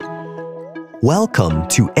Welcome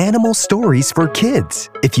to Animal Stories for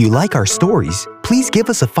Kids. If you like our stories, please give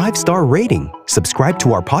us a 5-star rating, subscribe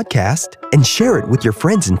to our podcast, and share it with your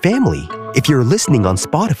friends and family. If you're listening on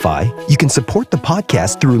Spotify, you can support the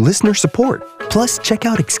podcast through listener support. Plus, check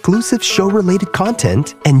out exclusive show-related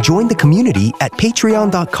content and join the community at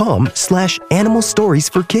patreon.com/Animal Stories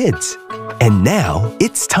for Kids. And now,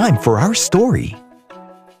 it's time for our story.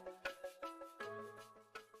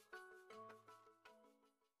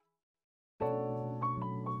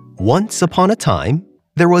 Once upon a time,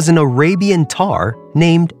 there was an Arabian Tahr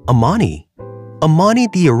named Amani. Amani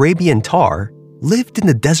the Arabian Tahr lived in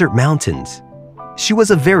the desert mountains. She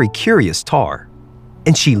was a very curious Tahr,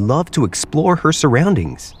 and she loved to explore her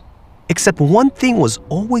surroundings. Except one thing was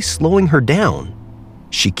always slowing her down.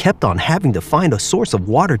 She kept on having to find a source of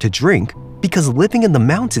water to drink because living in the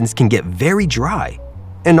mountains can get very dry,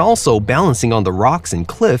 and also balancing on the rocks and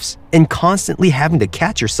cliffs and constantly having to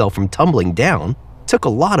catch yourself from tumbling down took a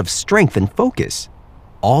lot of strength and focus.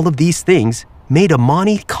 All of these things made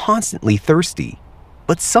Amani constantly thirsty.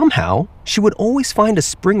 But somehow, she would always find a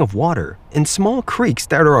spring of water in small creeks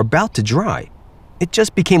that are about to dry. It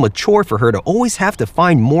just became a chore for her to always have to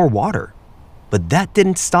find more water. But that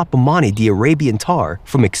didn't stop Amani the Arabian Tahr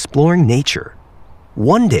from exploring nature.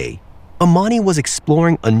 One day, Amani was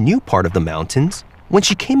exploring a new part of the mountains when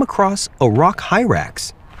she came across a rock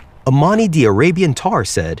hyrax. Amani the Arabian Tahr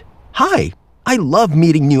said, "Hi, I love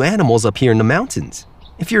meeting new animals up here in the mountains.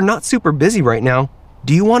 If you're not super busy right now,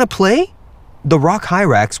 do you want to play?" The rock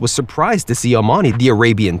hyrax was surprised to see Amani the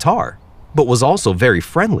Arabian Tahr, but was also very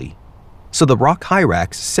friendly. So the rock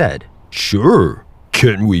hyrax said, "Sure,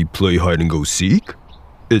 can we play hide and go seek?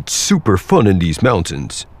 It's super fun in these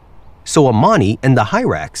mountains." So Amani and the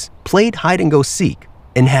hyrax played hide and go seek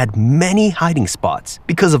and had many hiding spots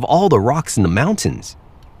because of all the rocks in the mountains.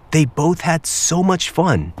 They both had so much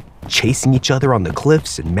fun, chasing each other on the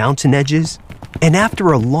cliffs and mountain edges. And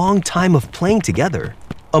after a long time of playing together,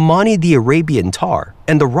 Amani the Arabian Tahr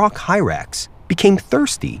and the rock hyrax became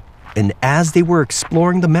thirsty. And as they were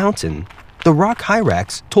exploring the mountain, the rock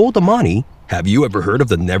hyrax told Amani, "Have you ever heard of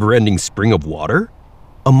the never-ending spring of water?"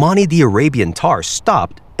 Amani the Arabian Tahr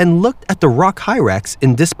stopped and looked at the rock hyrax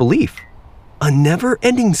in disbelief. "A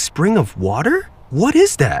never-ending spring of water? What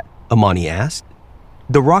is that?" Amani asked.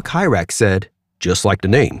 The rock hyrax said, "Just like the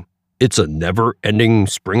name. It's a never-ending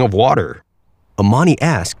spring of water." Amani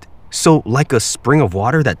asked, "So like a spring of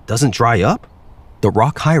water that doesn't dry up?" The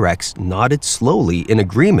rock hyrax nodded slowly in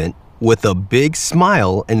agreement with a big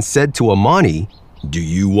smile and said to Amani, "Do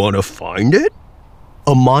you want to find it?"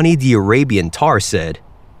 Amani the Arabian Tahr said,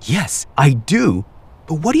 "Yes, I do.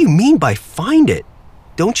 But what do you mean by find it?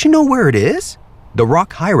 Don't you know where it is?" The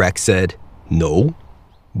rock hyrax said, "No,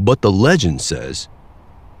 but the legend says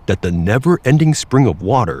that the never-ending spring of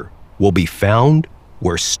water will be found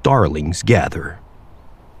where starlings gather."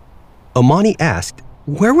 Amani asked,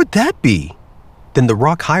 "Where would that be?" Then the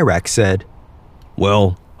rock hyrax said,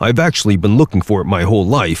 "Well, I've actually been looking for it my whole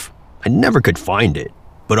life. I never could find it.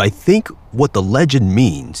 But I think what the legend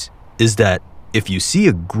means is that if you see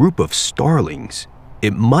a group of starlings,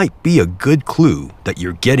 it might be a good clue that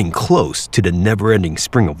you're getting close to the never-ending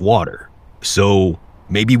spring of water. So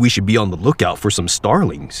maybe we should be on the lookout for some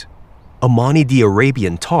starlings." Amani the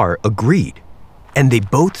Arabian Tahr agreed, and they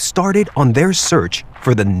both started on their search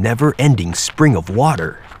for the never-ending spring of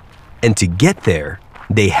water. And to get there,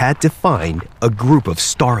 they had to find a group of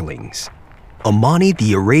starlings. Amani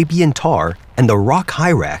the Arabian Tahr and the rock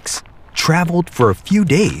hyrax traveled for a few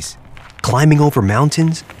days, climbing over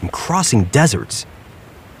mountains and crossing deserts.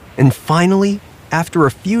 And finally, after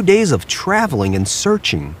a few days of traveling and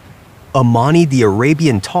searching, Amani the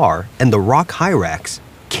Arabian Tahr and the rock hyrax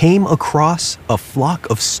came across a flock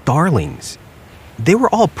of starlings. They were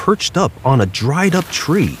all perched up on a dried-up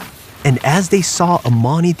tree, and as they saw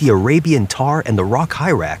Amani the Arabian Tahr and the rock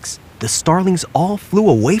hyrax, the starlings all flew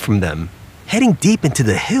away from them, heading deep into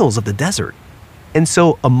the hills of the desert. And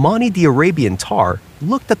so Amani the Arabian Tahr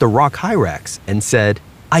looked at the rock hyrax and said,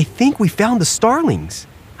 "I think we found the starlings.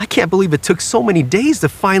 I can't believe it took so many days to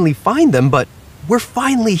finally find them, but we're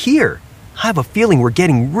finally here. I have a feeling we're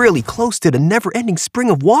getting really close to the never-ending spring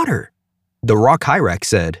of water." The rock hyrax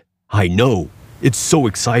said, "I know. It's so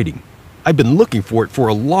exciting. I've been looking for it for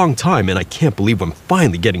a long time and I can't believe I'm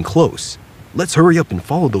finally getting close. Let's hurry up and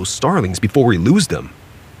follow those starlings before we lose them."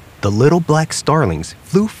 The little black starlings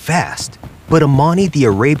flew fast, but Amani the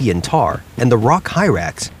Arabian Tahr and the rock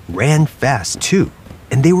hyrax ran fast too,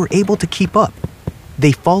 and they were able to keep up.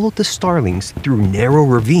 They followed the starlings through narrow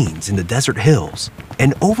ravines in the desert hills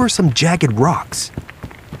and over some jagged rocks.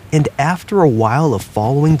 And after a while of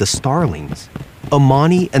following the starlings,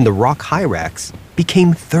 Amani and the rock hyrax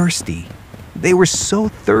became thirsty. They were so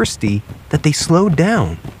thirsty that they slowed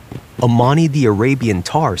down. Amani the Arabian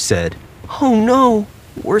Tahr said, "Oh no,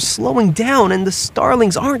 we're slowing down and the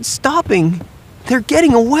starlings aren't stopping. They're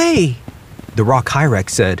getting away." The rock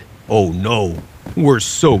hyrax said, "Oh no, we're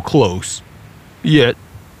so close, yet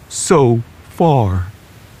so far."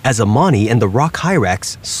 As Amani and the rock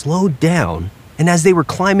hyrax slowed down, and as they were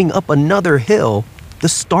climbing up another hill, the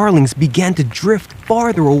starlings began to drift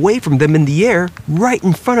farther away from them in the air right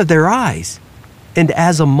in front of their eyes. And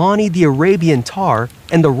as Amani the Arabian Tahr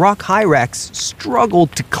and the rock hyrax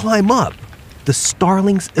struggled to climb up, the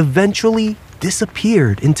starlings eventually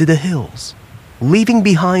disappeared into the hills, leaving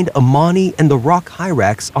behind Amani and the rock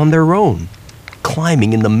hyrax on their own,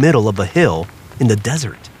 climbing in the middle of a hill in the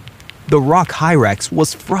desert. The rock hyrax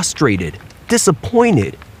was frustrated,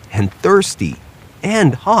 disappointed, and thirsty,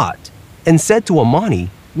 and hot, and said to Amani,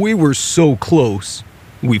 "We were so close.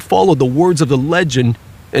 We followed the words of the legend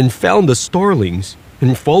and found the starlings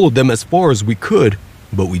and followed them as far as we could,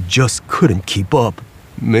 but we just couldn't keep up.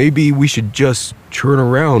 Maybe we should just turn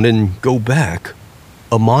around and go back."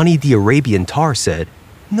 Amani the Arabian Tahr said,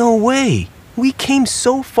 "No way! We came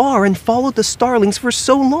so far and followed the starlings for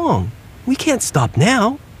so long. We can't stop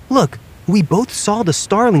now. Look, we both saw the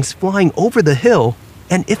starlings flying over the hill,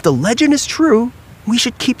 and if the legend is true, we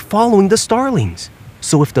should keep following the starlings.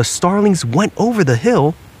 So if the starlings went over the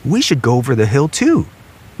hill, we should go over the hill too.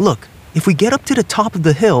 Look, if we get up to the top of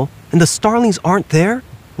the hill and the starlings aren't there,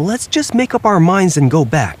 let's just make up our minds and go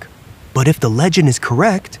back. But if the legend is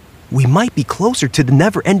correct, we might be closer to the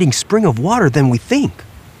never-ending spring of water than we think."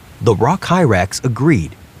 The rock hyrax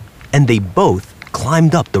agreed, and they both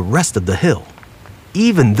climbed up the rest of the hill.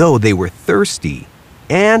 Even though they were thirsty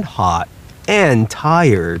and hot and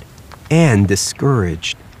tired and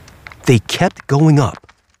discouraged, they kept going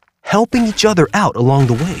up, helping each other out along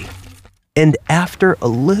the way. And after a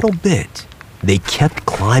little bit, they kept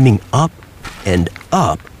climbing up, and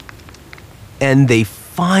they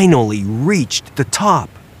finally reached the top.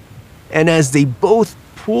 And as they both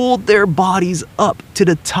pulled their bodies up to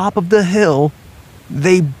the top of the hill,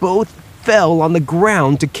 they both fell on the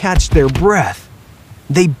ground to catch their breath.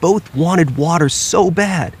 They both wanted water so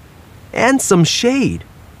bad, and some shade,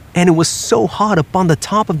 and it was so hot up on the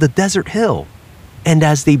top of the desert hill. And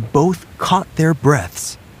as they both caught their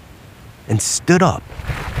breaths and stood up,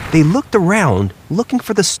 they looked around looking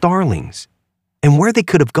for the starlings and where they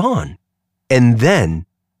could have gone. And then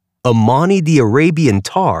Amani the Arabian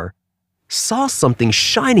Tahr saw something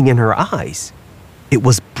shining in her eyes. It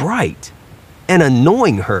was bright and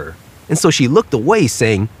annoying her, and so she looked away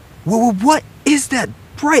saying, "What is that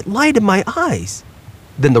bright light in my eyes?"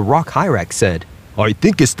 Then the rock hyrax said, "I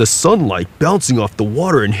think it's the sunlight bouncing off the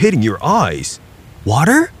water and hitting your eyes."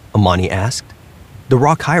 "Water?" Amani asked. The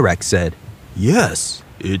rock hyrax said, "Yes,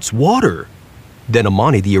 it's water." Then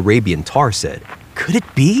Amani the Arabian Tahr said, "Could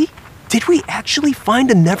it be? Did we actually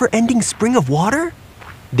find a never-ending spring of water?"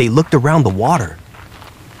 They looked around the water,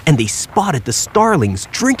 and they spotted the starlings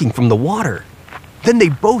drinking from the water. Then they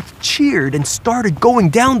both cheered and started going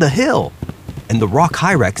down the hill. And the rock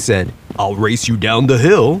hyrax said, "I'll race you down the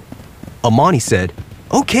hill." Amani said,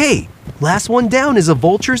 "Okay, last one down is a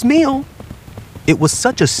vulture's meal." It was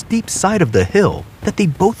such a steep side of the hill that they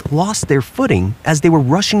both lost their footing as they were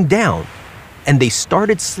rushing down, and they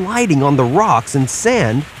started sliding on the rocks and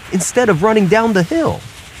sand instead of running down the hill.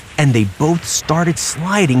 And they both started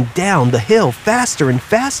sliding down the hill faster and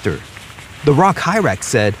faster. The rock hyrax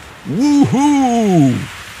said, "Woohoo!"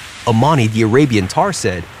 Amani the Arabian Tahr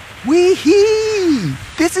said, "Wee-hee!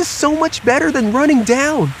 This is so much better than running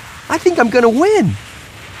down. I think I'm gonna win."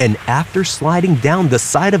 And after sliding down the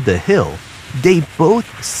side of the hill, they both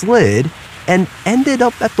slid and ended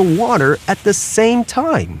up at the water at the same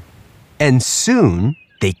time. And soon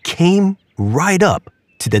they came right up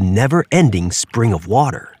to the never-ending spring of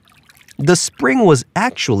water. The spring was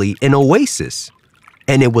actually an oasis,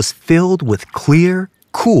 and it was filled with clear,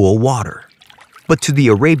 cool water. But to the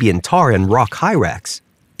Arabian Tahr and rock hyrax,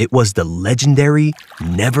 it was the legendary,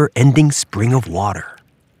 never-ending spring of water.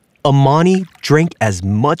 Amani drank as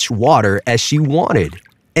much water as she wanted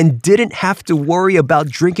and didn't have to worry about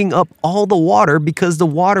drinking up all the water because the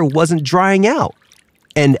water wasn't drying out.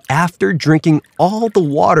 And after drinking all the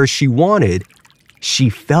water she wanted, she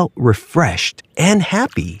felt refreshed and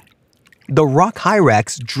happy. The rock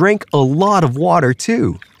hyrax drank a lot of water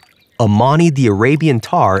too. Amani the Arabian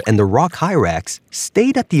Tahr and the rock hyrax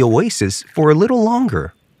stayed at the oasis for a little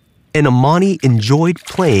longer. And Amani enjoyed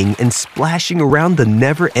playing and splashing around the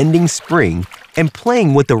never-ending spring and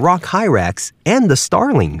playing with the rock hyrax and the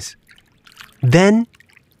starlings. Then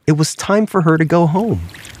it was time for her to go home.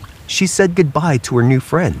 She said goodbye to her new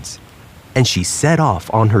friends, and she set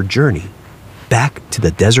off on her journey back to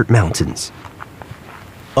the desert mountains.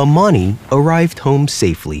 Amani arrived home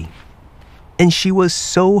safely, and she was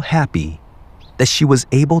so happy that she was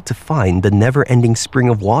able to find the never-ending spring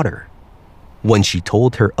of water. When she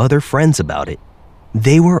told her other friends about it,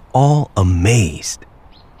 they were all amazed.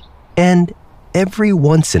 And every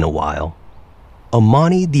once in a while,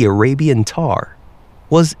 Amani the Arabian Tahr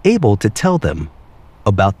was able to tell them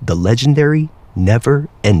about the legendary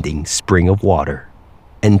never-ending spring of water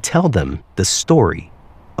and tell them the story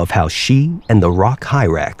of how she and the rock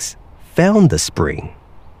hyrax found the spring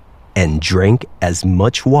and drank as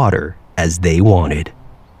much water as they wanted.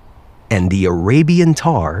 And the Arabian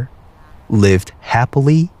Tahr lived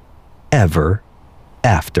happily ever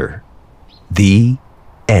after. The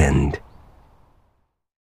end.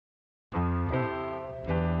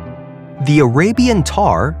 The Arabian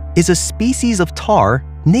Tahr is a species of tahr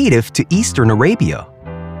native to eastern Arabia.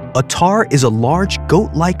 A tahr is a large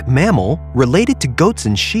goat-like mammal related to goats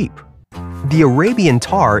and sheep. The Arabian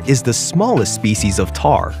tahr is the smallest species of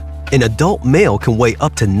tahr. An adult male can weigh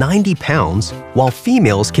up to 90 pounds, while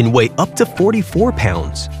females can weigh up to 44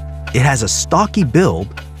 pounds. It has a stocky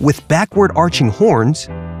build with backward arching horns,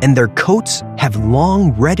 and their coats have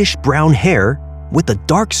long reddish-brown hair with a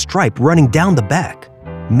dark stripe running down the back.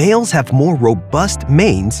 Males have more robust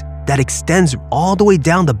manes that extends all the way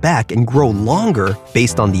down the back and grow longer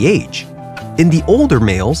based on the age. In the older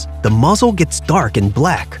males, the muzzle gets dark and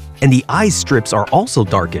black, and the eye strips are also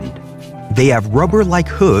darkened. They have rubber-like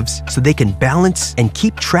hooves so they can balance and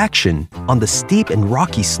keep traction on the steep and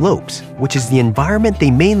rocky slopes, which is the environment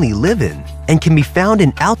they mainly live in, and can be found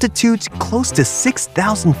in altitudes close to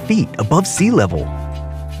 6,000 feet above sea level.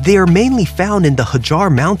 They are mainly found in the Hajar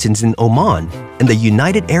Mountains in Oman and the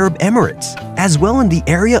United Arab Emirates, as well in the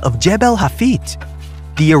area of Jebel Hafit.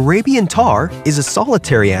 The Arabian Tahr is a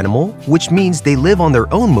solitary animal, which means they live on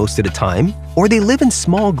their own most of the time, or they live in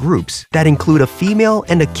small groups that include a female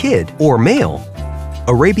and a kid or male.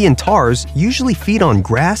 Arabian Tahrs usually feed on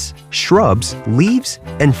grass, shrubs, leaves,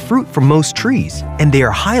 and fruit from most trees, and they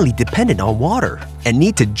are highly dependent on water and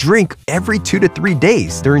need to drink every 2 to 3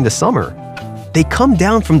 days during the summer. They come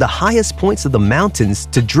down from the highest points of the mountains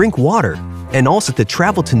to drink water and also to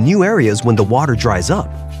travel to new areas when the water dries up.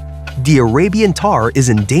 The Arabian Tahr is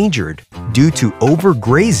endangered due to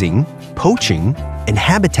overgrazing, poaching, and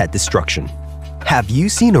habitat destruction. Have you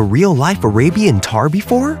seen a real-life Arabian Tahr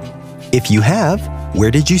before? If you have, where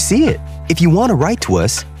did you see it? If you want to write to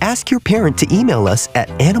us, ask your parent to email us at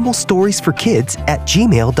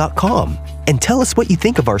animalstoriesforkids@gmail.com and tell us what you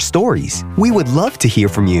think of our stories. We would love to hear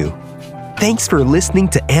from you. Thanks for listening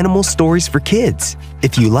to Animal Stories for Kids.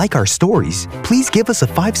 If you like our stories, please give us a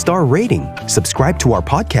 5-star rating, subscribe to our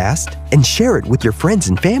podcast, and share it with your friends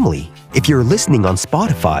and family. If you're listening on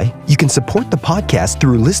Spotify, you can support the podcast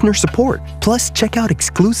through listener support. Plus, check out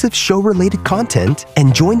exclusive show-related content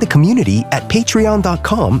and join the community at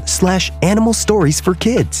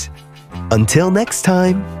patreon.com/animalstoriesforkids. Until next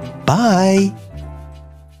time, bye!